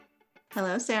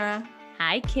Hello, Sarah.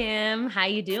 Hi, Kim. How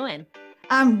you doing?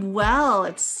 I'm well.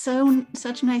 It's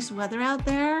such nice weather out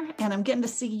there, and I'm getting to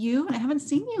see you, and I haven't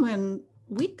seen you in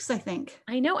weeks, I think.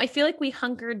 I know. I feel like we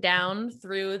hunkered down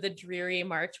through the dreary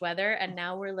March weather, and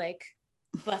now we're like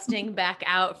busting back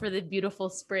out for the beautiful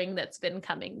spring that's been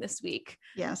coming this week.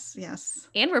 Yes, yes.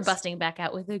 And we're busting back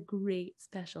out with a great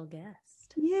special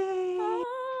guest. Yay.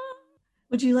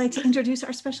 Would you like to introduce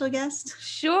our special guest?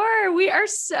 Sure. We are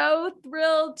so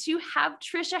thrilled to have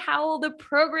Trisha Howell, the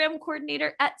program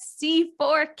coordinator at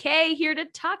C4K, here to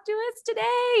talk to us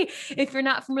today. If you're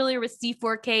not familiar with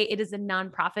C4K, it is a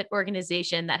nonprofit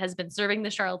organization that has been serving the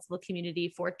Charlottesville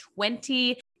community for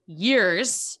 20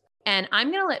 years. And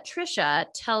I'm going to let Trisha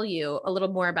tell you a little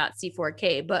more about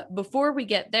C4K. But before we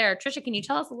get there, Trisha, can you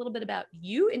tell us a little bit about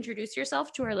you? Introduce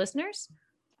yourself to our listeners.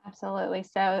 Absolutely.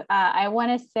 So I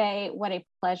want to say what a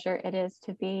pleasure it is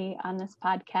to be on this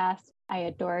podcast. I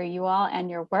adore you all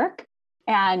and your work.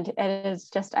 And it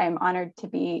is just, I am honored to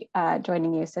be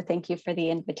joining you. So thank you for the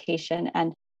invitation,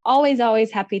 and always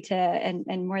happy to,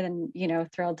 and more than,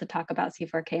 thrilled to talk about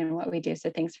C4K and what we do. So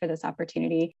thanks for this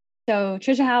opportunity. So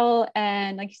Trisha Howell,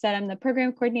 and like you said, I'm the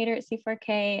program coordinator at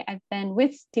C4K. I've been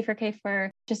with C4K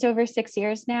for just over 6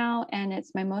 years now, and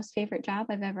it's my most favorite job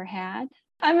I've ever had.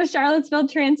 I'm a Charlottesville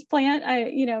transplant. I,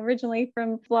 originally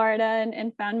from Florida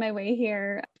and found my way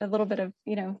here a little bit of,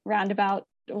 roundabout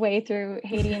way through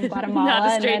Haiti and Guatemala.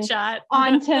 Not a straight shot.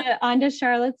 onto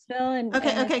Charlottesville.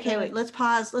 Okay. Wait, let's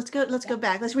pause. Let's go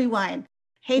back. Let's rewind.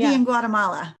 Haiti and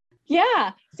Guatemala.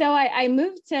 Yeah. So I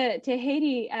moved to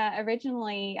Haiti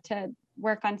originally to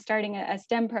work on starting a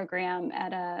STEM program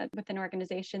with an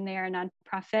organization there, a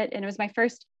nonprofit. And it was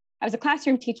I was a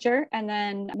classroom teacher, and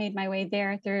then made my way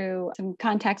there through some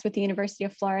contacts with the University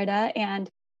of Florida, and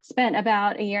spent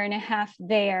about a year and a half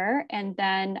there. And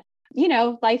then,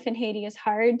 life in Haiti is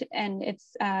hard, and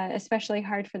it's especially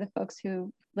hard for the folks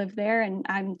who live there. And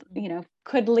I'm,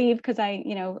 could leave because I,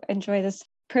 enjoy this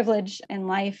privilege in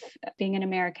life being an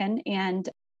American. And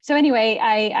so anyway,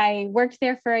 I worked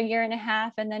there for a year and a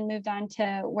half, and then moved on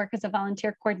to work as a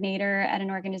volunteer coordinator at an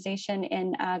organization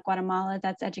in Guatemala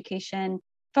that's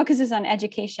focuses on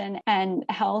education and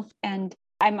health. And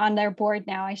I'm on their board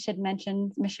now. I should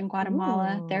mention Mission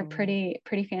Guatemala. Ooh. They're pretty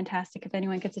fantastic if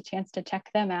anyone gets a chance to check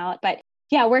them out. But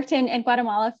yeah, worked in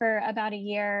Guatemala for about a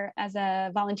year as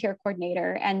a volunteer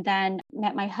coordinator, and then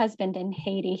met my husband in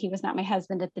Haiti. He was not my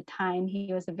husband at the time.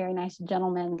 He was a very nice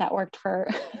gentleman that worked for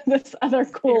this other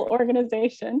cool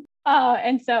organization.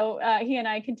 And so he and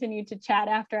I continued to chat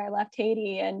after I left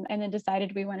Haiti, and then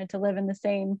decided we wanted to live in the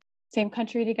same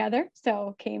country together.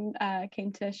 So came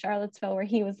to Charlottesville, where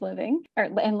he was living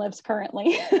and lives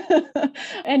currently.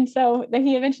 And so then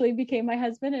he eventually became my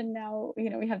husband. And now,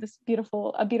 we have this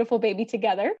beautiful baby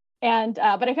together. And,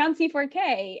 but I found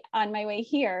C4K on my way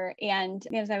here. And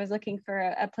as I was looking for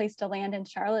a place to land in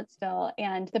Charlottesville,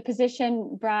 and the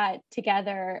position brought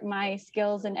together my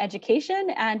skills in education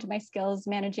and my skills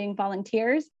managing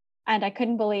volunteers. And I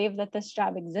couldn't believe that this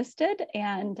job existed,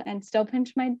 and still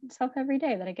pinch myself every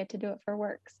day that I get to do it for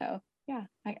work. So yeah,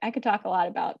 I could talk a lot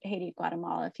about Haiti,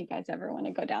 Guatemala, if you guys ever want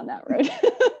to go down that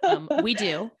road. We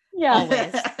do. Yeah.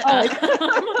 Always.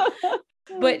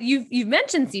 But you've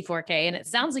mentioned C4K, and it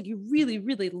sounds like you really,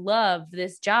 really love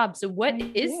this job. So what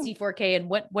is C4K, and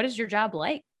what is your job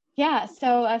like? Yeah,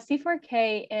 so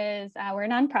C4K is, we're a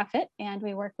nonprofit, and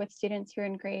we work with students who are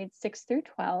in grades 6 through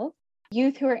 12.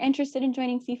 Youth who are interested in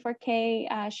joining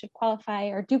C4K should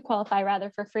qualify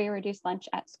for free or reduced lunch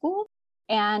at school.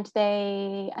 And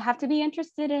they have to be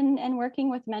interested in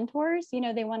working with mentors.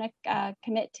 They want to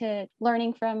commit to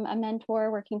learning from a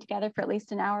mentor, working together for at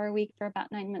least an hour a week for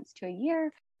about 9 months to a year.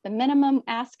 The minimum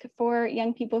ask for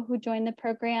young people who join the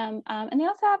program. And they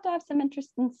also have to have some interest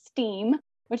in STEAM,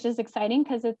 which is exciting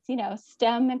because it's,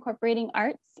 STEM incorporating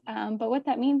arts. But what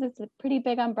that means is a pretty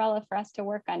big umbrella for us to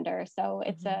work under. So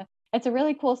it's a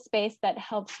really cool space that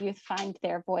helps youth find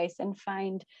their voice and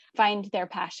find their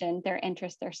passion, their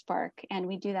interest, their spark. And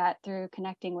we do that through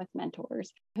connecting with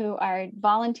mentors who are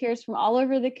volunteers from all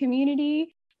over the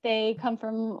community. They come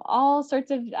from all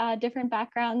sorts of different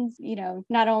backgrounds,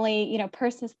 not only,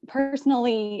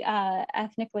 personally,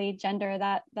 ethnically, gender,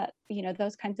 that,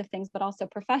 those kinds of things, but also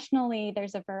professionally.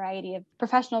 There's a variety of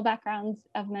professional backgrounds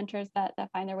of mentors that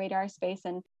find their way to our space.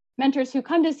 And mentors who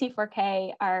come to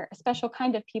C4K are a special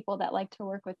kind of people that like to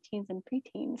work with teens and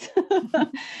preteens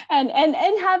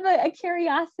and have a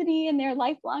curiosity, and they're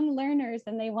lifelong learners,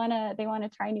 and they want to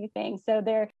try new things. So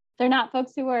they're not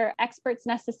folks who are experts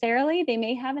necessarily. They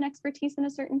may have an expertise in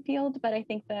a certain field, but I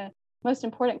think the most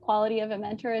important quality of a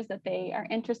mentor is that they are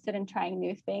interested in trying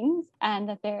new things, and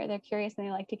that they're curious and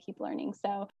they like to keep learning.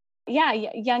 So yeah,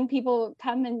 young people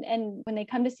come and when they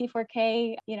come to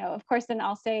C4K, of course, then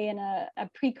I'll say in a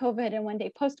pre-COVID and one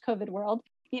day post-COVID world,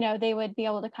 they would be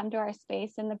able to come to our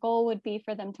space. And the goal would be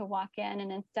for them to walk in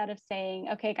and instead of saying,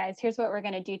 okay, guys, here's what we're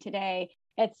going to do today,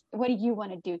 it's what do you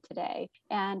want to do today?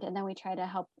 And then we try to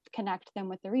help connect them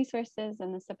with the resources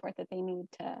and the support that they need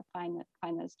to find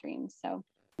those dreams. So,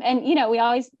 and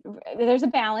there's a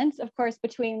balance, of course,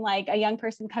 between like a young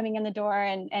person coming in the door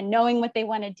and knowing what they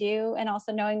want to do and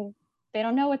also knowing they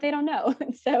don't know what they don't know.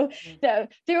 And so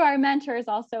through our mentors,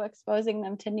 also exposing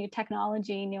them to new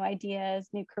technology, new ideas,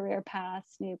 new career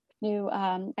paths, new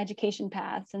education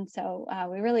paths. And so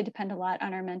we really depend a lot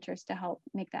on our mentors to help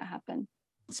make that happen.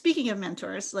 Speaking of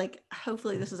mentors, like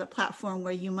hopefully this is a platform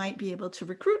where you might be able to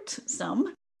recruit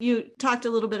some. You talked a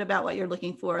little bit about what you're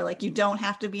looking for. Like you don't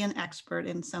have to be an expert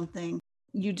in something.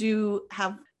 You do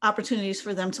have opportunities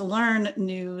for them to learn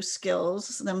new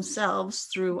skills themselves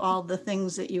through all the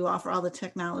things that you offer, all the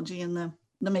technology and the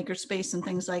makerspace and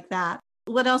things like that.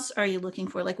 What else are you looking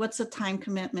for? Like what's the time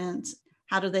commitment?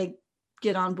 How do they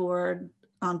get onboarded,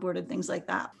 things like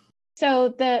that?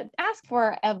 So the ask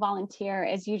for a volunteer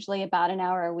is usually about an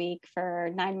hour a week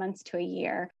for 9 months to a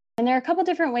year. And there are a couple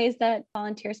different ways that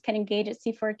volunteers can engage at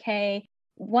C4K.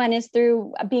 One is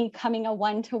through becoming a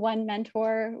one-to-one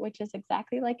mentor, which is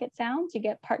exactly like it sounds. You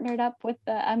get partnered up with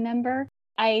a member.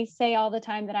 I say all the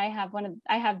time that I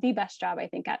have the best job, I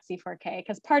think, at C4K,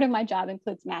 because part of my job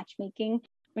includes matchmaking,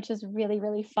 which is really,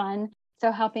 really fun.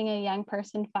 So helping a young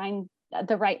person find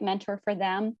the right mentor for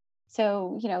them.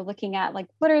 So, looking at like,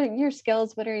 what are your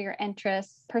skills? What are your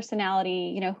interests,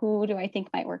 personality? Who do I think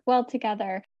might work well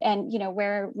together? And,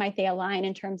 where might they align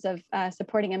in terms of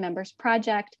supporting a member's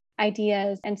project,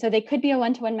 ideas? And so they could be a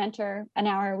one-to-one mentor, an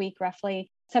hour a week,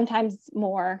 roughly, sometimes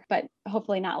more, but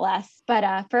hopefully not less.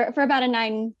 But for about a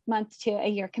 9 month to a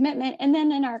year commitment. And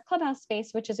then in our clubhouse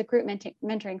space, which is a group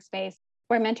mentoring space,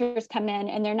 where mentors come in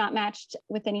and they're not matched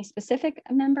with any specific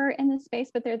member in the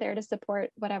space, but they're there to support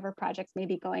whatever projects may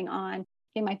be going on.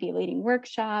 They might be leading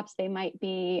workshops. They might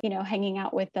be, hanging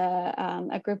out with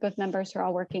a group of members who are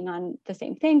all working on the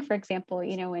same thing. For example,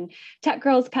 when Tech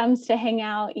Girls comes to hang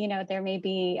out, there may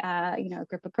be, a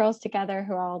group of girls together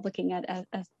who are all looking at,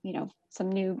 some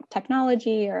new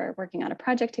technology or working on a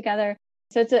project together.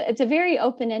 So it's a very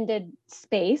open-ended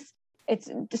space. It's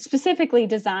specifically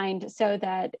designed so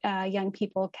that young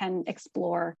people can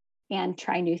explore and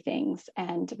try new things,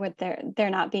 and with there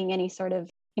not being any sort of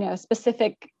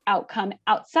specific outcome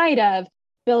outside of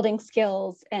building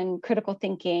skills and critical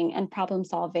thinking and problem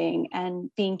solving and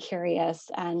being curious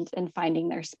and finding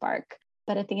their spark.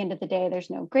 But at the end of the day, there's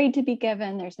no grade to be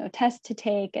given. There's no test to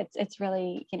take. It's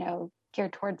really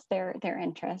geared towards their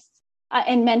interests.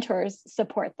 And mentors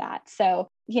support that. So,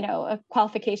 a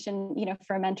qualification,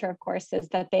 for a mentor, of course, is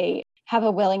that they have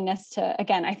a willingness to,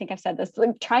 again, I think I've said this,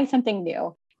 like, try something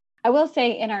new. I will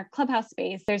say in our clubhouse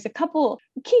space, there's a couple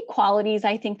key qualities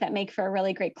I think that make for a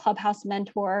really great clubhouse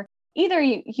mentor. Either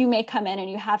you may come in and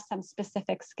you have some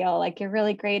specific skill, like you're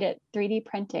really great at 3D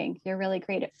printing, you're really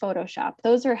great at Photoshop.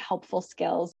 Those are helpful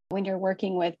skills when you're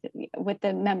working with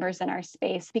the members in our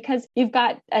space, because you've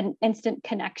got an instant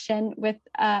connection with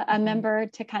a member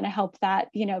to kind of help that,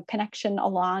 connection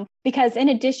along. Because in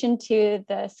addition to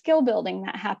the skill building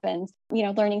that happens,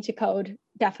 learning to code,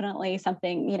 definitely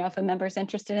something, if a member is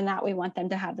interested in that, we want them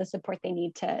to have the support they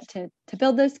need to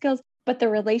build those skills. But the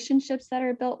relationships that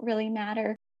are built really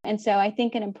matter. And so I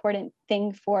think an important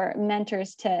thing for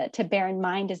mentors to bear in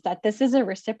mind is that this is a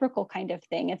reciprocal kind of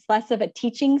thing. It's less of a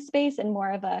teaching space and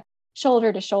more of a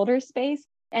shoulder to shoulder space.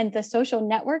 And the social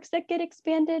networks that get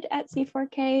expanded at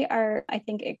C4K are, I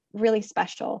think, really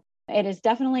special. It is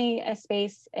definitely a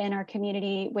space in our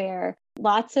community where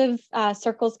lots of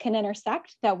circles can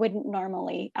intersect that wouldn't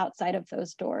normally outside of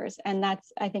those doors. And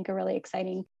that's, I think, a really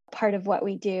exciting part of what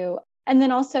we do. And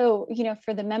then also,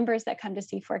 for the members that come to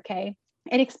C4K,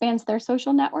 it expands their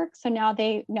social network. So now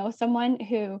they know someone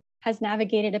who has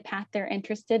navigated a path they're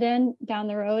interested in down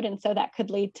the road. And so that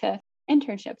could lead to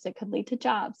internships. It could lead to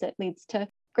jobs. It leads to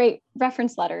great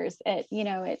reference letters. It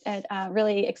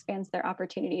really expands their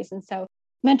opportunities. And so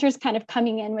mentors kind of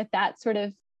coming in with that sort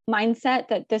of mindset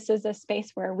that this is a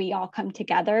space where we all come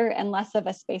together and less of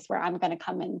a space where I'm going to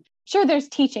come in. Sure, there's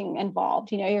teaching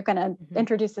involved. You're going to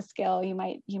introduce a skill. You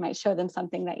might show them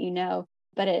something that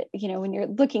but when you're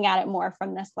looking at it more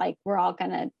from this, like, we're all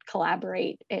going to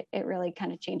collaborate, it really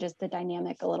kind of changes the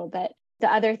dynamic a little bit.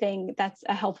 The other thing that's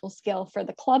a helpful skill for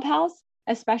the clubhouse,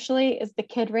 especially, is the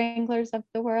kid wranglers of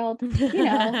the world,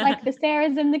 like the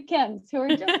Sarahs and the Kims, who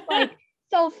are just like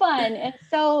so fun and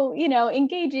so,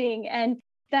 engaging. And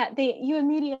that you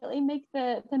immediately make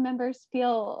the members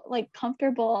feel like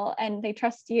comfortable and they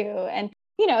trust you. And,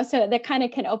 so that kind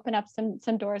of can open up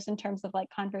some doors in terms of like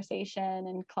conversation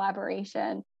and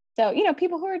collaboration. So,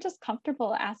 people who are just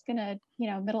comfortable asking a,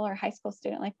 middle or high school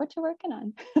student, like, what you working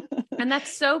on? And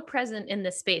that's so present in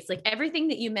this space. Like everything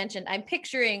that you mentioned, I'm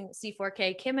picturing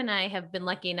C4K. Kim and I have been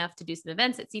lucky enough to do some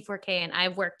events at C4K, and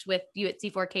I've worked with you at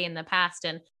C4K in the past.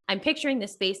 And I'm picturing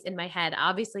this space in my head.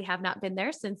 Obviously have not been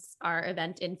there since our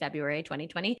event in February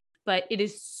 2020, but it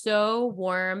is so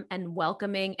warm and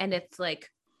welcoming. And it's like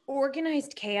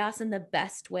organized chaos in the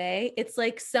best way. It's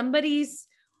like somebody's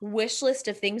wish list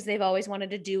of things they've always wanted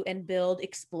to do and build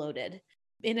exploded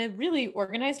in a really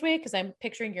organized way, because I'm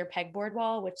picturing your pegboard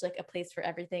wall, which like a place for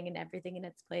everything and everything in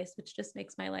its place, which just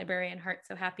makes my librarian heart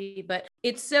so happy. But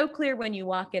it's so clear when you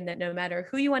walk in that no matter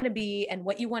who you want to be and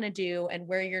what you want to do and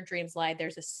where your dreams lie,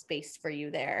 there's a space for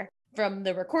you there. From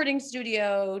the recording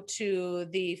studio to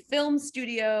the film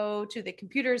studio to the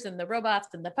computers and the robots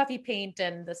and the puffy paint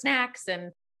and the snacks,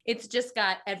 and it's just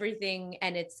got everything.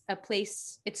 And it's a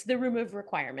place, it's the room of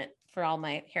requirement for all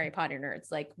my Harry Potter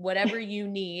nerds. Like whatever you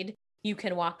need, you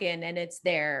can walk in and it's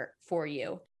there for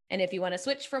you. And if you want to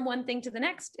switch from one thing to the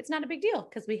next, it's not a big deal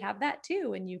because we have that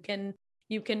too. And you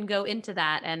can go into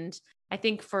that. And I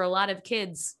think for a lot of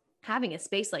kids, having a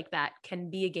space like that can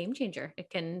be a game changer. It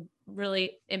can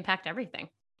really impact everything.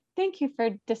 Thank you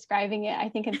for describing it, I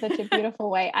think, in such a beautiful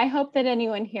way. I hope that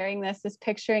anyone hearing this is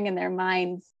picturing in their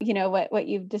minds, what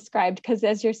you've described, because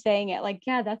as you're saying it, like,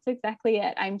 yeah, that's exactly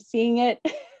it. I'm seeing it.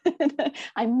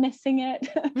 I'm missing it.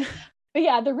 But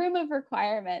yeah, the room of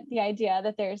requirement, the idea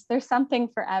that there's something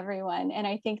for everyone. And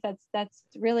I think that's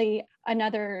really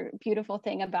another beautiful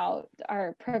thing about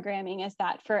our programming is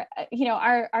that for,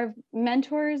 our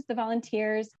mentors, the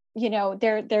volunteers,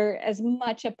 they're as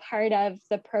much a part of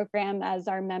the program as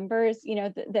our members,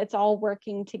 that's all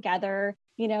working together,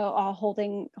 all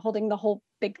holding the whole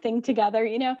big thing together,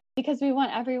 because we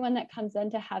want everyone that comes in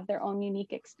to have their own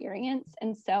unique experience.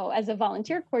 And so as a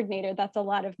volunteer coordinator, that's a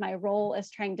lot of my role,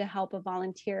 is trying to help a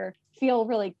volunteer feel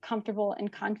really comfortable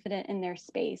and confident in their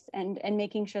space and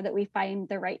making sure that we find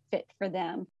the right fit for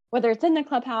them, whether it's in the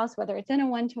clubhouse, whether it's in a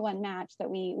one-to-one match, that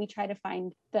we try to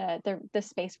find the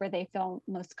space where they feel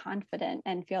most confident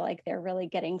and feel like they're really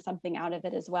getting something out of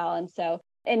it as well.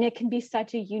 And it can be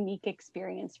such a unique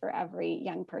experience for every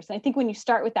young person. I think when you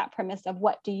start with that premise of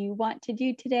what do you want to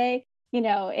do today,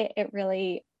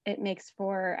 it makes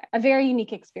for a very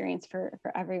unique experience for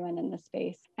everyone in the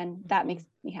space. And that makes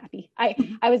me happy. I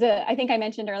think I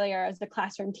mentioned earlier, I was a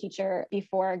classroom teacher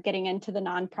before getting into the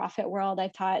nonprofit world. I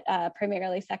taught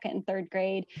primarily second and third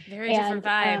grade. Very different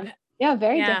vibe.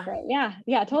 Very different.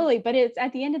 Yeah, totally. But it's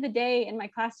at the end of the day in my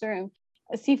classroom,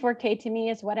 C4K to me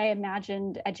is what I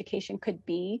imagined education could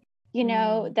be,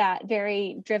 that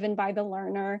very driven by the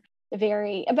learner,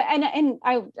 and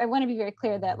I want to be very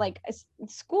clear that like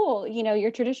school,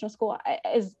 your traditional school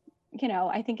is,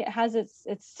 I think it has its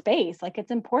space, like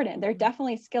it's important. There are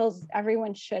definitely skills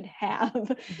everyone should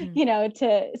have,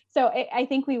 so I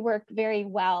think we work very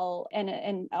well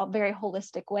in a very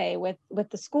holistic way with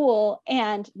the school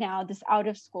and now this out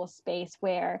of school space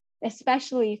where,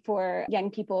 especially for young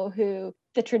people who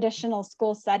the traditional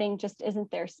school setting just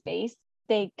isn't their space,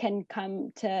 they can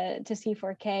come to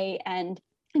C4K and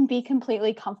be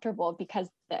completely comfortable because,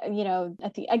 at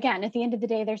the end of the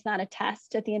day, there's not a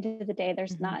test. At the end of the day,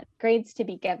 there's not grades to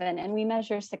be given. And we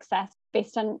measure success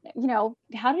based on,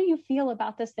 how do you feel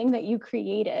about this thing that you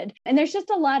created? And there's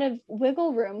just a lot of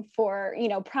wiggle room for,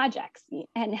 projects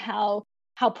and how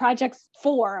projects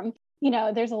form.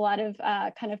 There's a lot of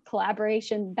kind of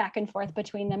collaboration back and forth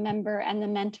between the member and the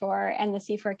mentor and the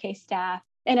C4K staff.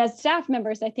 And as staff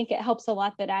members, I think it helps a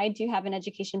lot that I do have an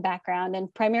education background.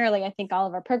 And primarily, I think all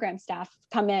of our program staff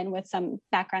come in with some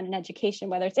background in education,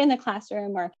 whether it's in the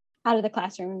classroom or out of the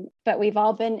classroom, but we've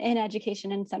all been in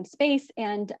education in some space.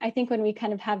 And I think when we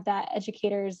kind of have that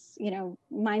educator's,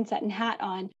 mindset and hat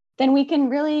on, then we can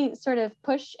really sort of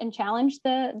push and challenge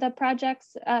the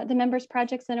projects, the members'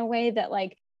 projects in a way that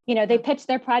they pitch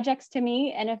their projects to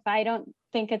me. And if I don't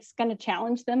think it's going to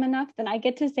challenge them enough, then I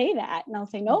get to say that. And I'll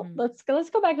say, nope, let's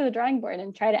go back to the drawing board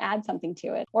and try to add something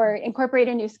to it or incorporate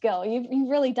a new skill. You've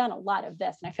really done a lot of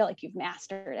this and I feel like you've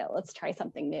mastered it. Let's try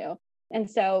something new. And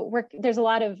so there's a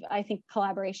lot of, I think,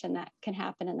 collaboration that can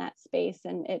happen in that space.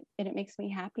 And it makes me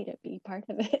happy to be part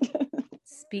of it.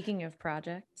 Speaking of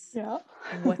projects,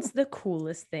 what's the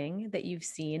coolest thing that you've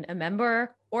seen a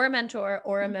member or a mentor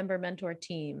or a member-mentor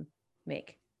team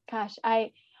make? Gosh,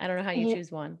 I don't know how you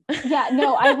choose one. Yeah,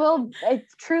 no, I will.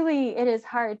 It is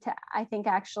hard to, I think,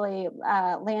 actually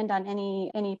land on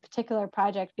any particular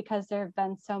project because there have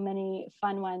been so many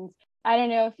fun ones. I don't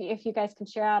know if you guys can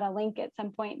share out a link at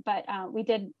some point, but we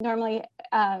did normally,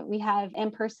 we have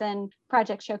in-person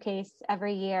project showcase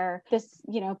every year. This,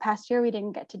 past year we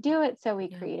didn't get to do it. So we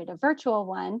created a virtual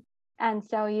one. And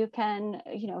so you can,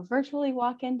 virtually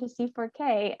walk into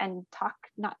C4K and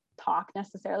not talk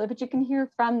necessarily, but you can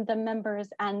hear from the members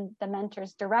and the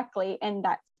mentors directly in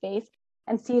that space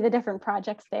and see the different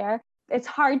projects there. It's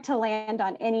hard to land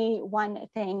on any one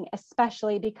thing,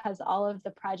 especially because all of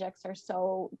the projects are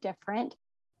so different.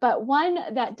 But one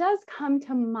that does come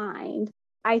to mind,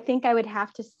 I think I would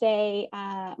have to say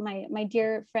my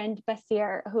dear friend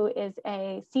Basir, who is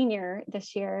a senior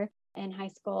this year in high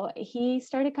school, he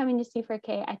started coming to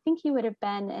C4K. I think he would have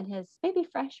been in his maybe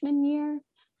freshman year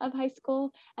of high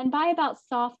school. And by about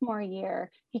sophomore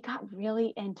year, he got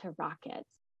really into rockets.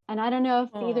 And I don't know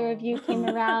if either of you came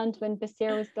around when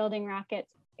Basir was building rockets.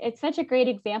 It's such a great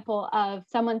example of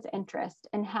someone's interest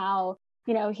and how,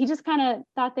 he just kind of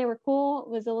thought they were cool,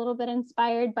 was a little bit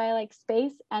inspired by like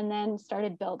space, and then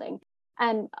started building.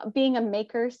 And being a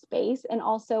maker space and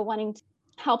also wanting to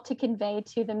help to convey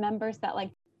to the members that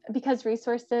because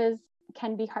resources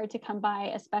can be hard to come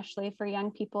by, especially for young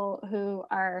people who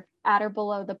are at or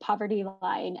below the poverty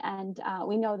line. And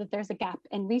we know that there's a gap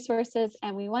in resources,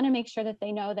 and we want to make sure that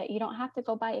they know that you don't have to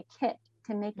go buy a kit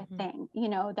to make a thing,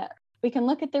 that we can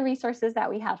look at the resources that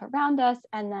we have around us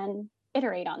and then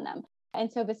iterate on them.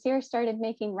 And so Basir started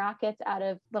making rockets out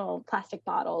of little plastic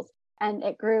bottles, and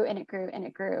it grew and it grew and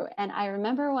it grew. And I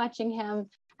remember watching him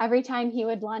every time he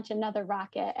would launch another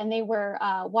rocket, and they were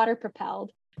water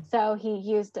propelled. So he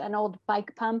used an old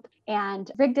bike pump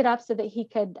and rigged it up so that he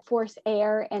could force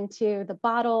air into the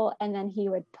bottle, and then he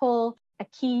would pull a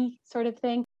key sort of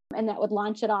thing, and that would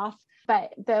launch it off.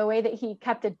 But the way that he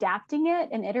kept adapting it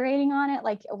and iterating on it,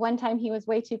 like one time he was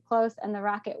way too close and the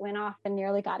rocket went off and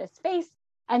nearly got his face.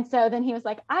 And so then he was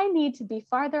like, I need to be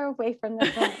farther away from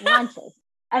this when it launches.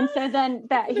 And so then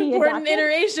that he important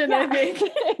iteration, I think.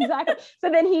 Exactly. So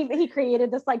then he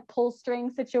created this like pull string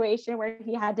situation where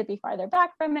he had to be farther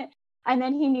back from it. And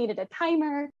then he needed a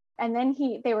timer. And then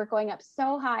they were going up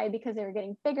so high because they were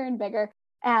getting bigger and bigger.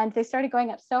 And they started going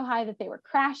up so high that they were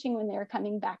crashing when they were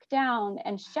coming back down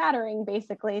and shattering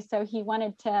basically. So he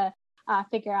wanted to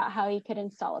figure out how he could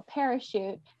install a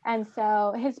parachute. And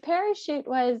so his parachute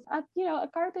was a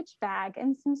garbage bag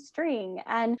and some string,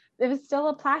 and it was still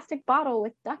a plastic bottle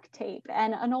with duct tape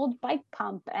and an old bike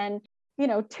pump and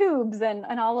tubes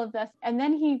and all of this. And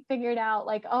then he figured out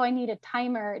I need a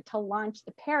timer to launch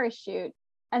the parachute.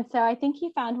 And so I think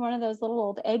he found one of those little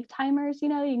old egg timers, you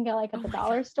can get at the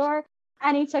dollar store.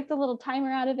 And he took the little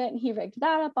timer out of it and he rigged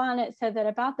that up on it so that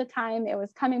about the time it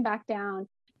was coming back down,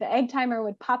 the egg timer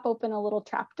would pop open a little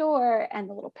trap door and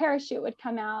the little parachute would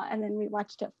come out, and then we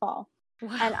watched it fall.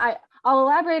 Wow. And I'll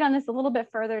elaborate on this a little bit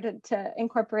further to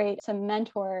incorporate some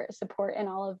mentor support in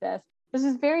all of this. This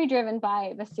is very driven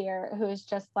by Basir, who is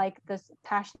just this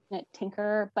passionate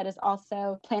tinkerer, but is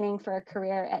also planning for a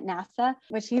career at NASA,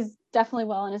 which he's definitely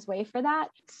well on his way for that.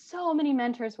 So many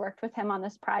mentors worked with him on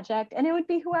this project, and it would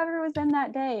be whoever was in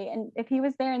that day. And if he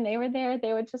was there and they were there,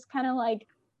 they would just kind of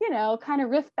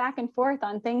riff back and forth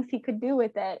on things he could do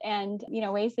with it and,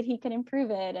 ways that he could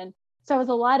improve it. And so it was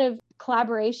a lot of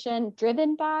collaboration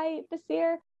driven by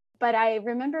Basir. But I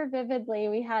remember vividly,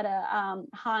 we had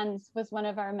Hans was one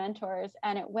of our mentors,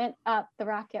 and it went up, the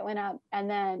rocket went up, and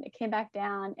then it came back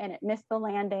down and it missed the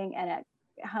landing and it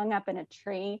hung up in a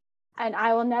tree. And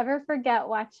I will never forget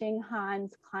watching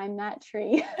Hans climb that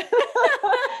tree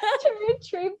to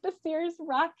retrieve Basir's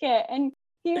rocket. And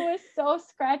he was so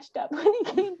scratched up when he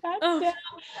came back down.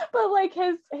 But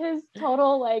his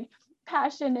total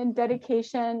passion and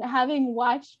dedication, having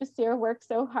watched Basir work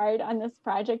so hard on this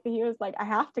project, that he was like, I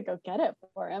have to go get it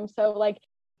for him. So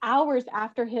hours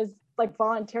after his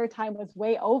volunteer time was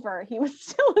way over, he was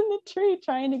still in the tree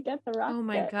trying to get the rocket. Oh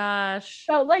my gosh.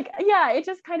 So it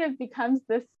just kind of becomes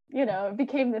this, it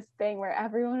became this thing where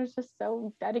everyone was just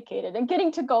so dedicated, and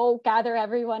getting to go gather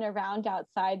everyone around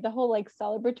outside, the whole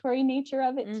celebratory nature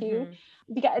of it too.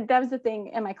 Because that was the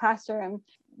thing in my classroom.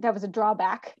 That was a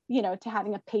drawback, to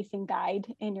having a pacing guide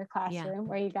in your classroom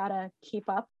where you gotta keep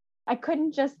up. I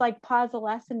couldn't just pause a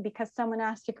lesson because someone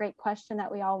asked a great question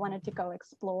that we all wanted to go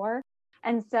explore.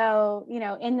 And so,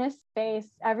 in this space,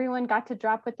 everyone got to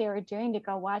drop what they were doing to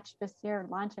go watch Basir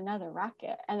launch another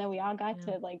rocket. And then we all got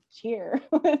to cheer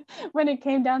when it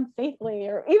came down safely,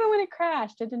 or even when it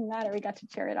crashed, it didn't matter. We got to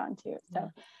cheer it on too.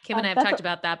 So Kim and I have talked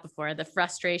about that before, the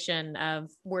frustration of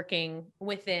working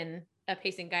within a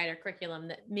pacing guide or curriculum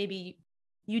that maybe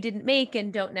you didn't make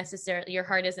and don't necessarily, your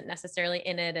heart isn't necessarily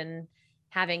in it, and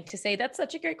having to say, that's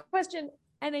such a great question,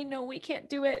 and I know we can't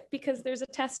do it because there's a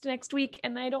test next week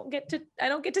and I don't get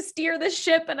to steer this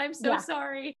ship, and I'm so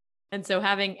sorry. And so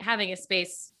having a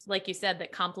space, like you said,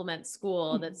 that complements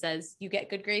school, that says you get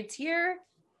good grades here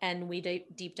and we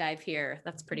deep dive here.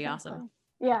 That's pretty awesome.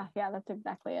 Yeah, that's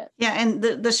exactly it. Yeah, and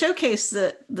the showcase,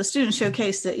 the student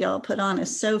showcase that y'all put on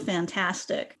is so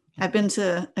fantastic. I've been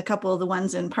to a couple of the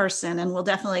ones in person, and we'll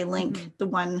definitely link the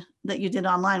one that you did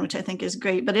online, which I think is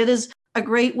great. But it is a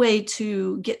great way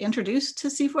to get introduced to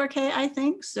C4K, I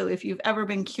think. So if you've ever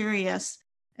been curious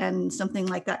and something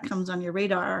like that comes on your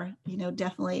radar,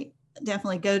 definitely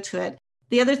go to it.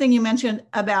 The other thing you mentioned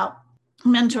about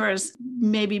mentors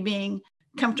maybe being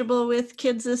comfortable with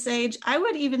kids this age, I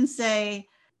would even say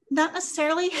not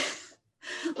necessarily.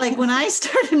 Like when I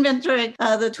started mentoring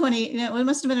it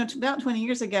must have been about 20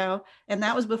 years ago. And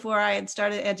that was before I had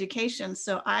started education.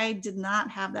 So I did not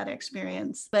have that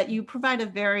experience, but you provide a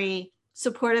very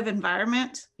supportive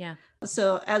environment. Yeah.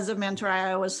 So as a mentor,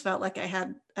 I always felt like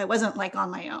I wasn't like on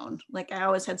my own. Like I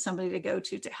always had somebody to go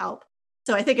to help.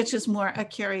 So I think it's just more a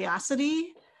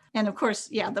curiosity. And of course,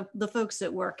 the folks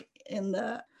that work in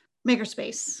the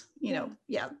makerspace,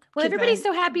 Well, everybody's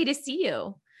so happy to see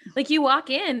you. Like you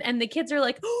walk in and the kids are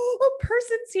like, oh, a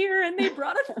person's here and they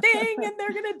brought a thing and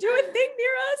they're going to do a thing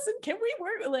near us. And can we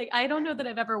work? Like, I don't know that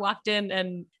I've ever walked in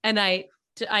and I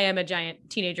am a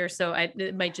giant teenager, so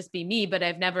it might just be me, but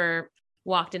I've never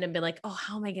walked in and been like, oh,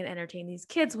 how am I going to entertain these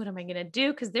kids? What am I going to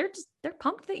do? Cause they're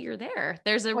pumped that you're there.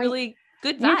 There's a really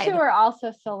good vibe. You two are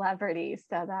also celebrities,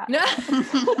 so that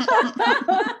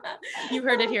you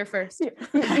heard it here first.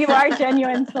 You are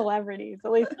genuine celebrities,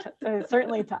 at least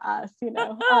certainly to us,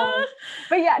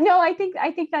 But yeah, no, I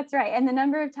think that's right. And the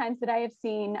number of times that I have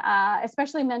seen,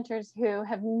 especially mentors who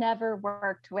have never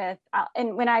worked with,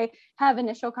 and when I have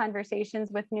initial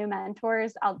conversations with new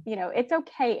mentors, it's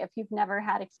okay if you've never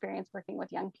had experience working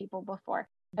with young people before.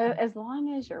 As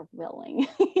long as you're willing,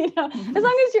 as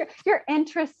long as you're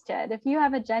interested. If you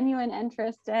have a genuine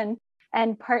interest in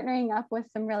and partnering up with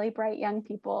some really bright young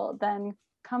people, then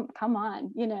come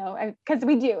on, because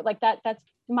we do like that. That's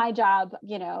my job,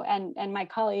 and my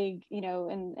colleague,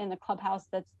 in the clubhouse.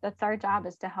 That's our job,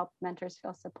 is to help mentors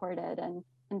feel supported and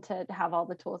to have all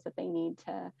the tools that they need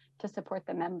to support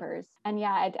the members. And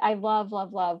yeah, I love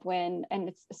when, and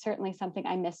it's certainly something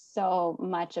I miss so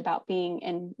much about being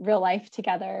in real life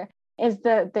together, is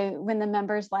the when the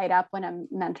members light up when a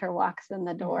mentor walks in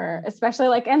the door, especially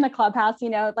like in the clubhouse,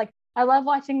 like I love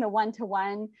watching the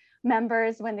one-to-one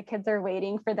members when the kids are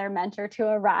waiting for their mentor to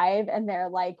arrive and they're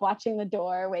like watching the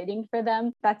door waiting for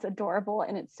them. That's adorable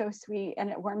and it's so sweet and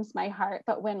it warms my heart.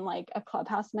 But when like a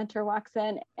clubhouse mentor walks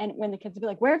in and when the kids will be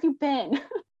like, where have you been?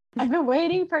 I've been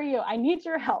waiting for you. I need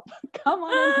your help. Come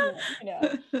on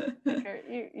in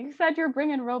here. You said you're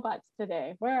bringing robots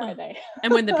today. Where are they?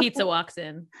 And when the pizza walks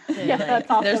in, that's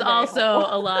also there's also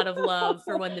a lot of love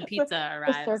for when the pizza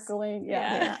arrives. The circling.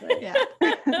 Yeah.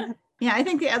 Yeah, I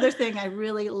think the other thing I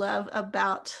really love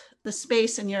about the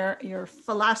space and your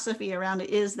philosophy around it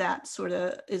is that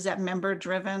member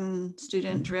driven,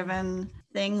 student driven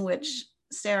thing, which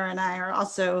Sarah and I are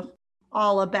also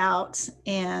all about.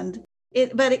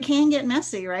 But it can get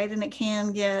messy, right? And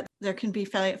there can be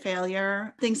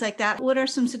failure, things like that. What are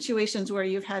some situations where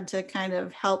you've had to kind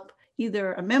of help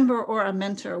either a member or a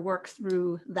mentor work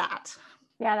through that?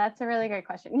 Yeah, that's a really great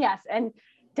question. Yes. And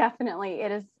definitely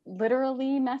it is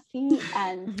literally messy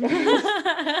and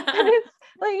it's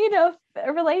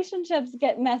like, relationships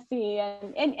get messy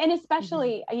and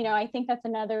especially, I think that's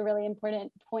another really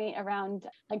important point around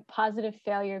like positive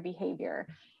failure behavior,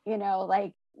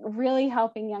 like really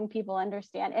helping young people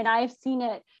understand. And I've seen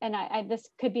it, and I this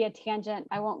could be a tangent,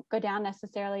 I won't go down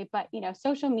necessarily, but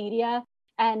social media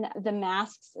and the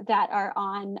masks that are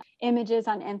on images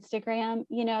on Instagram,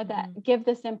 that give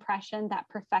this impression that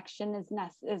perfection is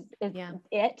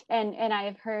it. And I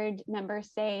have heard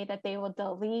members say that they will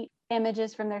delete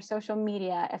images from their social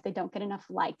media if they don't get enough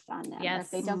likes on them. Yes. Or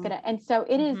if they don't get it. And so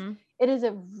it is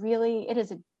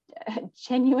a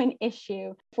genuine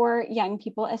issue for young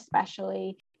people,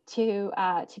 especially to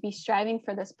be striving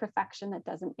for this perfection that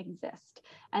doesn't exist.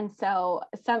 And so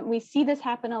we see this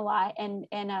happen a lot in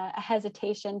a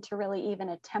hesitation to really even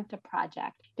attempt a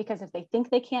project, because if they think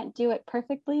they can't do it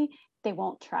perfectly, they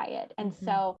won't try it. And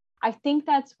so I think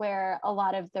that's where a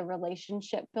lot of the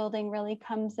relationship building really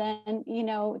comes in,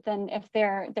 then if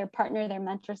their partner, their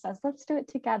mentor says, let's do it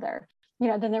together,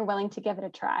 then they're willing to give it a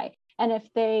try. And if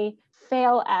they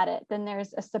fail at it, then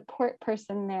there's a support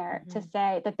person there to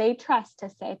say that they trust, to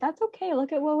say, that's okay.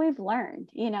 Look at what we've learned,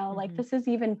 like this is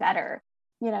even better.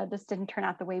 This didn't turn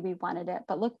out the way we wanted it,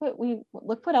 but look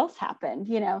what else happened,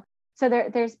 So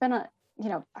there's been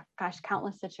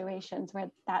countless situations where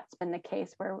that's been the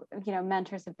case, where,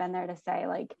 mentors have been there to say,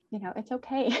 like, it's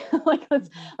okay. Like,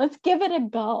 let's give it a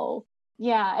go.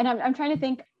 Yeah. And I'm trying to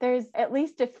think, there's at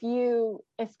least a few,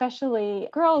 especially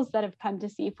girls that have come to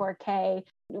C4K.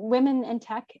 Women in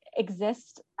tech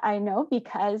exist, I know,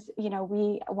 because,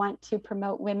 we want to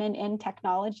promote women in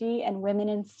technology and women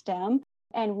in STEM.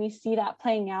 And we see that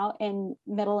playing out in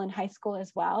middle and high school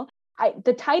as well.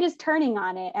 The tide is turning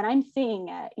on it, and I'm seeing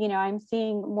it. I'm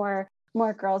seeing more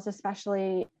girls,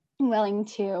 especially, willing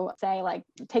to say, like,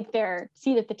 take their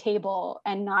seat at the table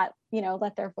and not,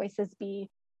 let their voices be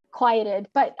quieted.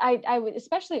 But I would,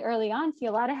 especially early on, see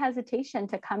a lot of hesitation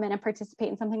to come in and participate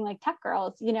in something like Tech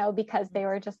Girls, because they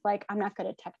were just like, I'm not good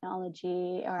at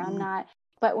technology, or I'm not.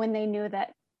 But when they knew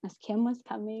that Miss Kim was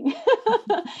coming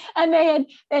and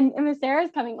Miss Sarah's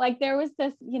coming, like, there was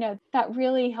this, that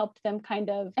really helped them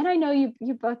kind of, and I know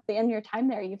you both, in your time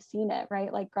there, you've seen it,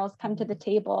 right? Like, girls come to the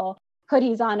table,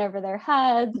 hoodies on over their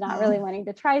heads, not really wanting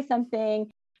to try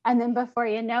something. And then before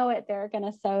you know it, they're going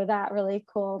to sew that really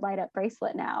cool light up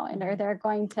bracelet now. And they're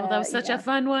going to, that was such a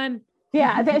fun one.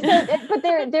 Yeah. But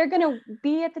they're going to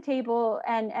be at the table,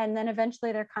 and then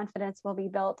eventually their confidence will be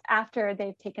built after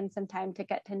they've taken some time to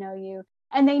get to know you.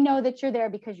 And they know that you're there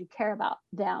because you care about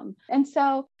them. And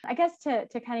so I guess to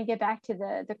kind of get back to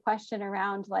the question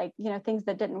around, like, things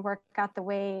that didn't work out the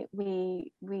way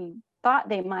we thought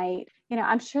they might,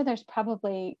 I'm sure there's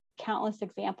probably countless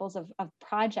examples of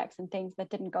projects and things that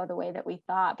didn't go the way that we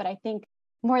thought. But I think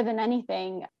more than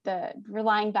anything, the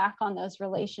relying back on those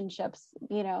relationships,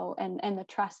 and the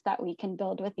trust that we can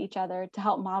build with each other to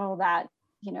help model that,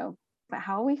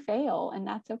 how we fail, and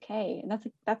that's okay.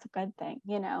 And that's a good thing,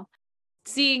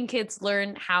 Seeing kids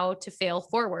learn how to fail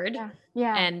forward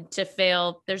and to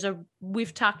fail.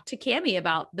 We've talked to Cammie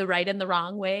about the right and the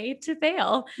wrong way to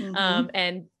fail,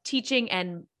 and teaching.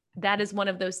 And that is one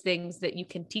of those things that you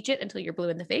can teach it until you're blue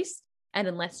in the face. And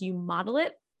unless you model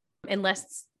it,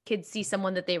 unless kids see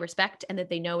someone that they respect and that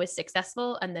they know is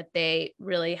successful and that they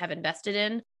really have invested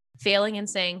in, failing and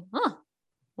saying, oh,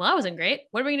 well, that wasn't great.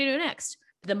 What are we going to do next?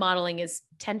 The modeling is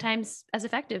 10 times as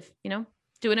effective,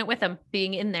 doing it with them,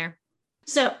 being in there.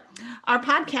 So our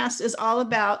podcast is all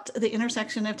about the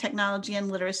intersection of technology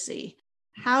and literacy.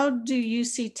 How do you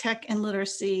see tech and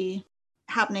literacy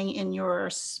happening in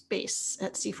your space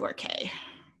at C4K?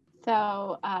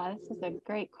 So this is a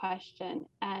great question.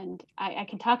 And I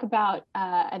can talk about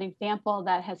an example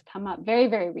that has come up very,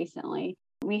 very recently.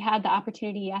 We had the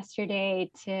opportunity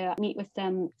yesterday to meet with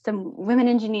some women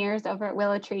engineers over at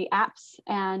Willow Tree Apps,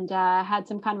 and had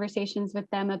some conversations with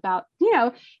them about,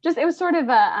 it was sort of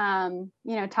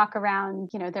a, talk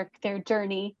around, their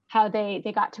journey, how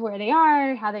they got to where they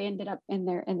are, how they ended up in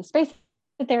the space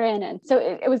that they're in. And so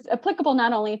it was applicable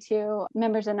not only to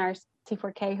members in our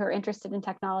C4K who are interested in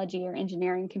technology or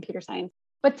engineering, computer science,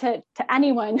 but to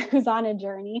anyone who's on a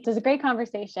journey. It was a great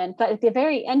conversation. But at the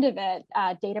very end of it,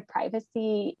 data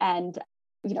privacy and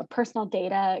personal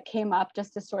data came up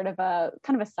just as sort of a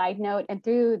kind of a side note. And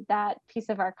through that piece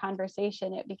of our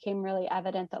conversation, it became really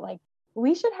evident that, like,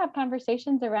 we should have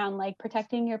conversations around, like,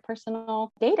 protecting your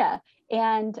personal data.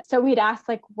 And so we'd ask,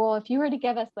 like, well, if you were to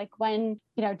give us, like, one,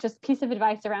 just piece of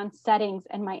advice around settings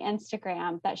in my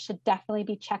Instagram that should definitely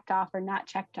be checked off or not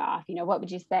checked off, what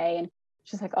would you say? And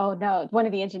she's like, oh no, one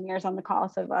of the engineers on the call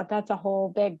said, well, that's a whole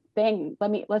big thing.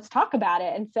 Let's talk about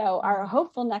it. And so our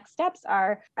hopeful next steps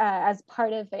are, as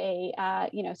part of a,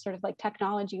 sort of like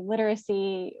technology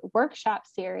literacy workshop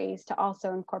series, to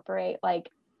also incorporate, like,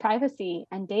 privacy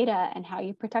and data and how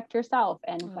you protect yourself,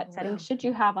 and what settings should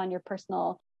you have on your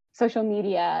personal social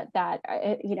media that,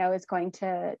 is going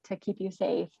to keep you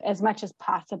safe as much as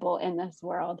possible in this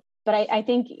world. But I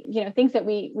think, things that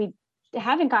we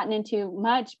haven't gotten into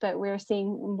much, but we're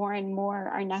seeing more and more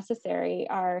are necessary,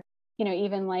 are,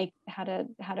 even like how to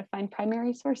find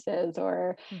primary sources,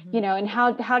 or, and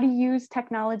how to use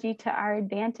technology to our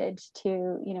advantage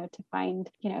to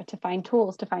find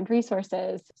tools, to find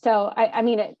resources. So I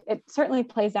mean, it certainly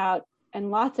plays out in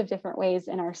lots of different ways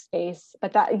in our space,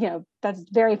 but that, that's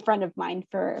very front of mind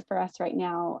for us right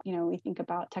now. We think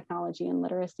about technology and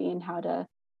literacy and how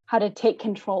to take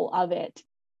control of it.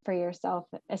 for yourself,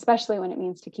 especially when it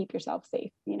means to keep yourself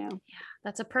safe, Yeah,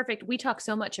 we talk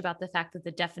so much about the fact that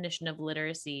the definition of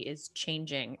literacy is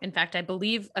changing. In fact, I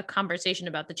believe a conversation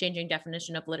about the changing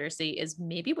definition of literacy is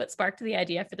maybe what sparked the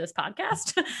idea for this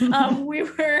podcast. We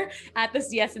were at the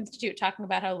CS Institute talking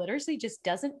about how literacy just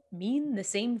doesn't mean the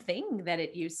same thing that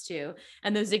it used to.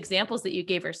 And those examples that you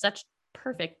gave are such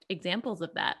perfect examples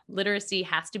of that. Literacy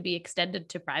has to be extended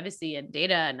to privacy and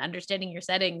data and understanding your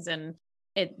settings. And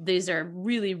these are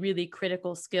really, really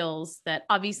critical skills that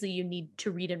obviously you need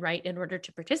to read and write in order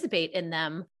to participate in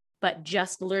them. But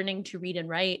just learning to read and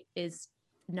write is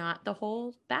not the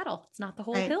whole battle. It's not the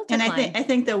whole hill to climb. And I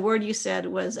think the word you said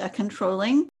was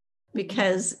controlling,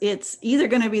 because it's either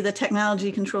going to be the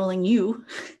technology controlling you,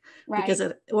 right,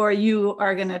 or you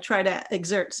are going to try to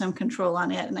exert some control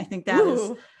on it. And I think that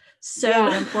is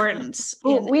so important.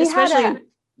 Especially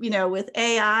with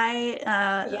AI,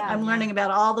 I'm learning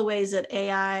about all the ways that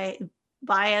AI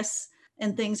bias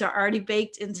and things are already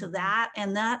baked into that.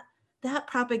 And that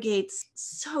propagates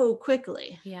so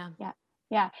quickly. Yeah.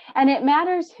 And it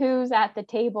matters who's at the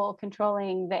table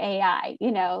controlling the AI,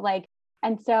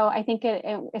 and so I think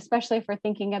especially if we're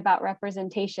thinking about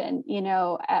representation,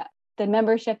 the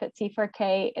membership at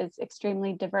C4K is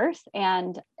extremely diverse.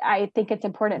 And I think it's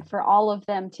important for all of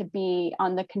them to be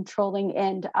on the controlling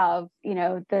end of,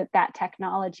 that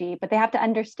technology, but they have to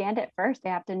understand it first. They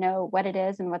have to know what it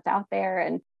is and what's out there.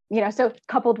 And, so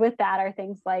coupled with that are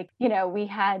things like, we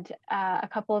had a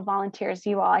couple of volunteers,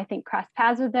 you all, I think, crossed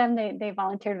paths with them. They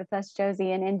volunteered with us,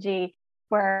 Josie and Angie,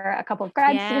 were a couple of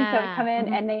grad students that would come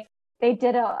in and they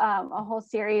did a whole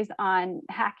series on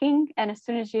hacking. And as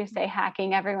soon as you say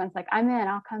hacking, everyone's like, I'm in,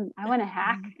 I'll come, I want to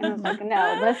hack. And I was like,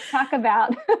 no, let's talk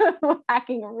about what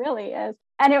hacking really is.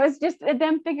 And it was just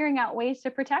them figuring out ways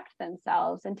to protect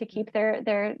themselves and to keep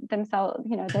their themselves,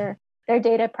 their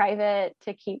data private,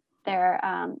 to keep their,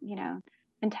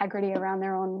 integrity around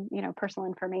their own, personal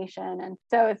information. And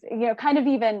so it's, kind of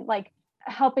even like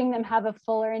helping them have a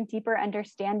fuller and deeper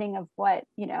understanding of what,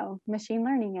 machine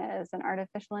learning is and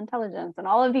artificial intelligence and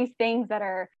all of these things that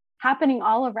are happening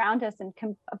all around us and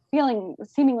feeling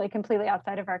seemingly completely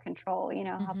outside of our control,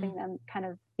 helping them kind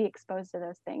of be exposed to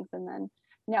those things and then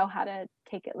know how to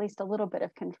take at least a little bit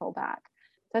of control back.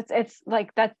 So it's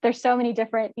like that. There's so many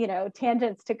different,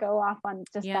 tangents to go off on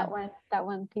just that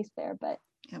one piece there, but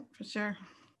yeah, for sure.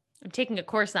 I'm taking a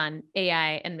course on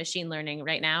AI and machine learning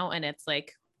right now. And it's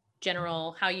like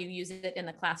general, how you use it in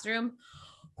the classroom.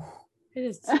 It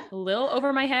is a little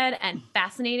over my head and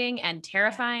fascinating and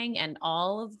terrifying and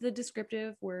all of the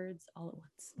descriptive words all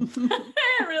at once.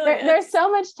 There's so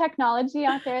much technology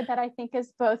out there that I think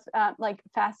is both like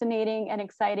fascinating and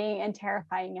exciting and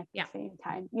terrifying at the same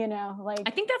time,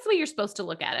 I think that's the way you're supposed to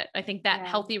look at it. I think that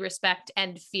healthy respect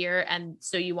and fear. And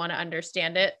so you want to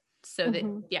understand it. So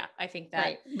that, I think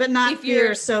that, but not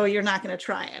fear. So you're not going to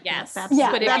try it. Yes. But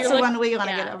that's the one we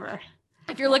want to get over.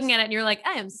 If you're looking at it and you're like,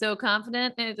 I am so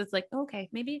confident, and it's like, okay,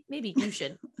 maybe you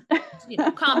should,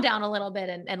 calm down a little bit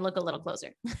and look a little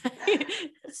closer.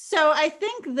 So I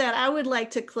think that I would like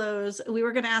to close. We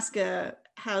were going to ask,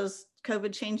 how's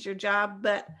COVID changed your job?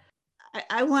 But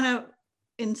I want to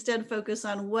instead focus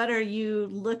on what are you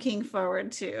looking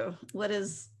forward to? What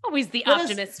is always the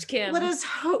optimist, Kim? What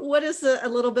is a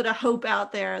little bit of hope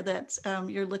out there that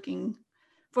you're looking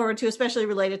forward to, especially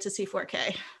related to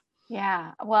C4K?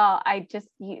 Yeah, well,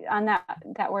 on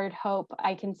that word hope,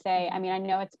 I can say, I mean, I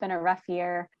know it's been a rough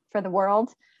year for the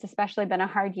world. It's especially been a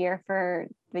hard year for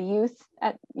the youth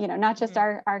at, not just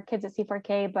our kids at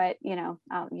C4K, but,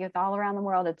 youth all around the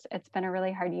world. It's been a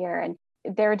really hard year. And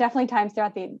there were definitely times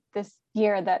throughout this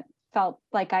year that felt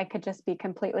like I could just be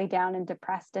completely down and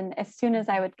depressed. And as soon as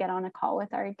I would get on a call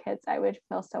with our kids, I would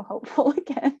feel so hopeful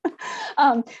again.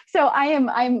 So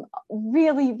I'm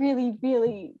really, really,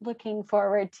 really looking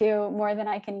forward to, more than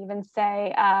I can even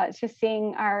say, just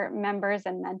seeing our members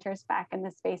and mentors back in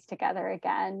the space together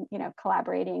again,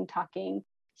 collaborating, talking.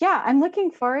 Yeah, I'm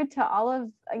looking forward to all of,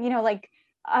 like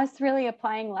us really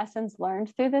applying lessons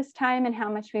learned through this time and how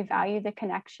much we value the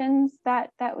connections that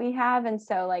we have. And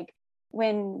so like,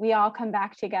 when we all come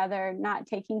back together, not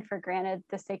taking for granted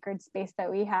the sacred space that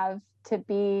we have to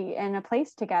be in a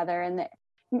place together. And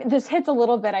this hits a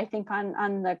little bit, I think,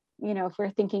 on the, if we're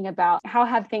thinking about how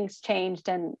have things changed,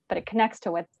 but it connects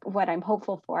to what I'm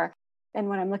hopeful for and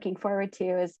what I'm looking forward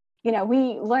to is,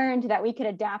 we learned that we could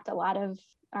adapt a lot of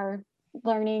our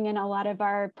learning and a lot of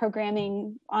our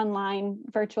programming online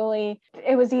virtually.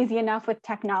 It was easy enough with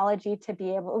technology to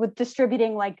be able, with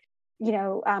distributing like,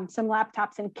 some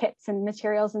laptops and kits and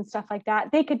materials and stuff like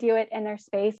that. They could do it in their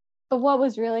space. But what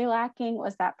was really lacking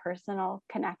was that personal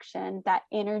connection, that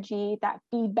energy, that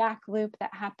feedback loop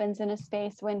that happens in a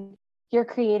space when you're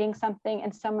creating something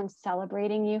and someone's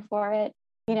celebrating you for it.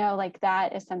 Like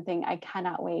that is something I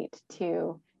cannot wait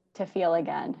to feel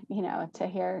again, to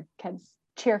hear kids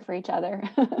cheer for each other,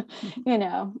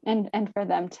 and for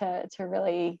them to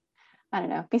really, I don't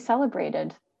know, be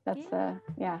celebrated. That's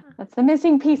that's the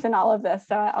missing piece in all of this.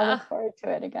 So I'll look forward to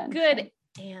it again. Good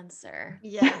answer.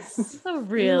 Yes. A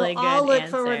really good all look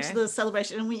answer. forward to the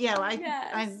celebration. And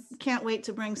I can't wait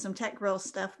to bring some Tech Girl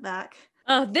stuff back.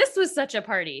 Oh, this was such a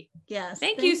party. Yes.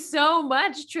 Thank you so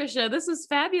much, Trisha. This was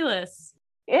fabulous.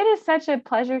 It is such a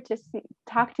pleasure to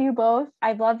talk to you both.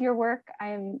 I love your work.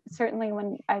 I'm certainly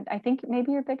I think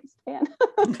maybe your biggest fan.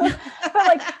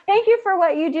 But thank you for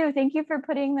what you do. Thank you for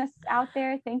putting this out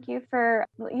there. Thank you for,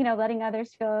 letting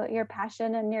others feel your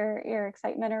passion and your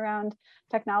excitement around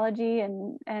technology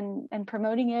and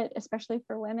promoting it, especially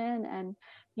for women. And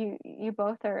you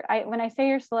both are, when I say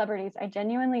you're celebrities, I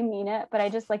genuinely mean it, but I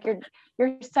just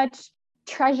you're such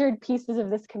treasured pieces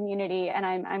of this community, and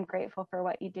I'm grateful for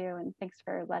what you do, and thanks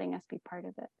for letting us be part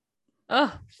of it.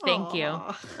 Oh, thank you.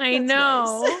 I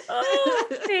know. Nice. Oh,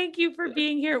 thank you for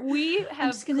being here. We have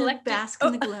I'm just gonna bask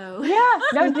in the glow. Yeah,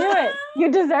 no, do it.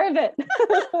 You deserve it.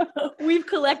 We've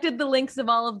collected the links of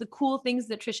all of the cool things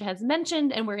that Trisha has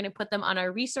mentioned, and we're going to put them on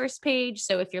our resource page.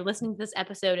 So if you're listening to this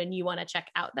episode and you want to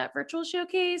check out that virtual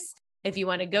showcase, if you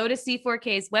want to go to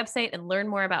C4K's website and learn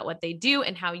more about what they do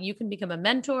and how you can become a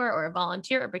mentor or a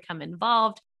volunteer or become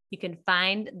involved, you can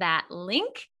find that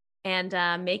link and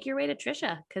make your way to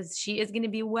Trisha, because she is going to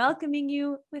be welcoming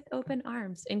you with open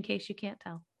arms, in case you can't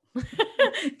tell.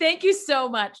 Thank you so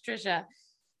much, Trisha.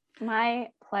 My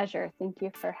pleasure. Thank you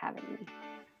for having me.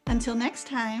 Until next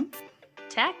time.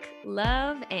 Tech,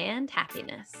 love, and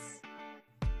happiness.